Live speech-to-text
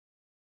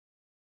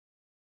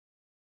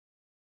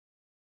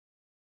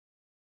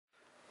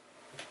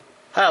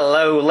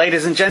Hello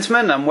ladies and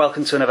gentlemen, and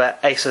welcome to another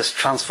Asus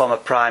Transformer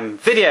Prime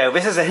video.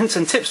 This is a hints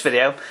and tips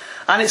video,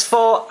 and it's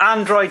for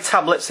Android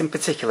tablets in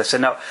particular, so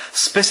not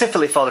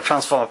specifically for the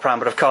Transformer Prime,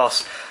 but of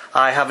course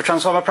I have a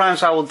Transformer Prime,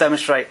 so I will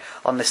demonstrate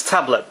on this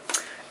tablet.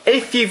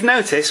 If you've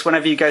noticed,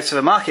 whenever you go to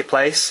the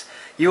marketplace,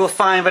 you will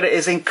find that it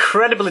is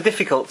incredibly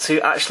difficult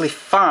to actually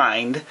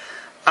find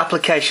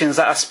applications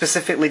that are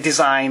specifically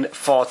designed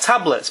for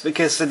tablets,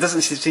 because there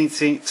doesn't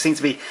seem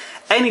to be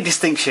any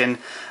distinction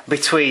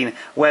between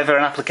whether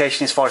an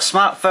application is for a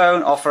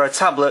smartphone or for a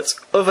tablet,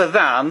 other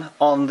than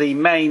on the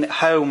main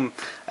home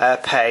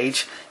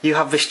page you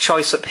have this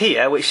choice up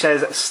here which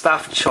says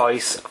staff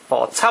choice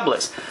for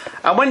tablets,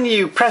 and when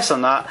you press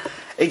on that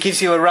it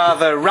gives you a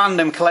rather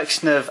random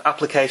collection of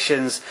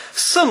applications.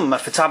 Some are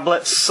for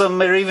tablets,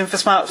 some are even for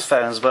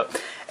smartphones,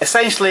 but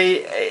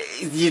essentially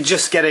you're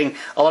just getting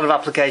a lot of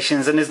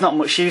applications and there's not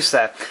much use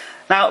there.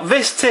 Now,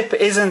 this tip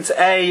isn't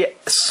a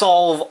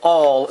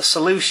solve-all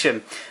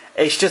solution.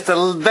 It's just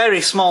a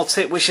very small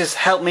tip which has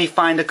helped me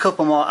find a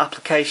couple more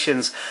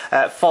applications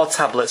for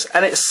tablets,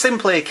 and it's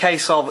simply a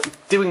case of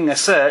doing a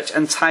search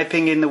and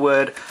typing in the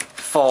word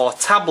for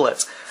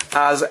tablet,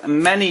 as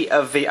many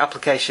of the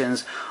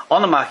applications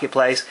on the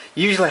marketplace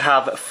usually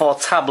have for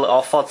tablet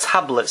or for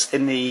tablets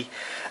in the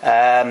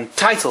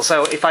title.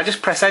 So if I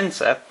just press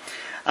enter,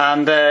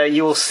 and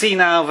you will see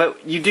now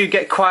that you do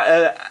get quite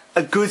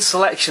a good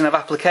selection of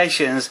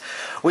applications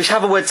which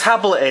have a word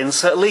tablet in,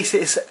 so at least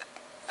it's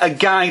a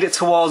guide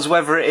towards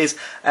whether it is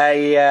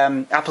a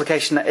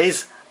application that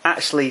is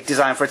actually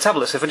designed for a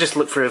tablet. So if I just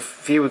look through a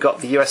few, we've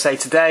got the USA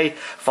Today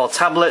for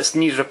tablets,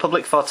 News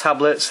Republic for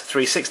tablets,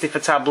 360 for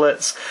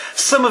tablets.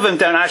 Some of them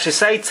don't actually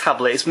say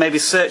tablet, it's maybe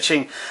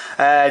searching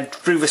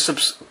through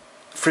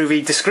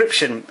the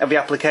description of the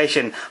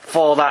application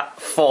for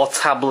that for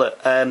tablet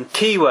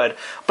keyword,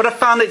 but I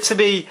found it to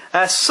be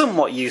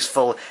somewhat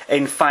useful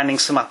in finding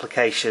some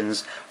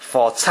applications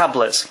for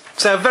tablets.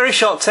 So a very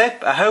short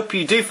tip. I hope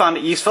you do find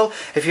it useful.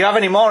 If you have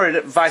any more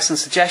advice and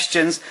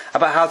suggestions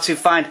about how to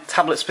find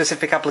tablet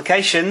specific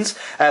applications,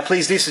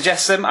 please do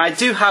suggest them. I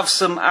do have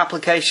some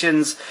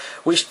applications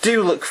which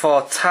do look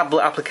for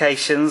tablet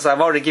applications. I've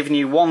already given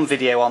you one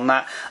video on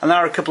that, and there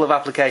are a couple of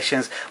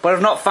applications, but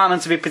I've not found them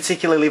to be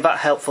particularly that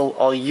helpful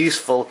or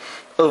useful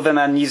other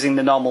than using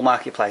the normal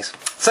marketplace.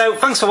 So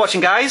thanks for watching,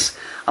 guys,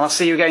 and I'll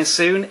see you again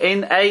soon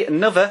in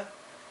another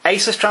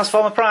Asus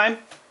Transformer Prime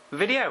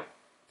video.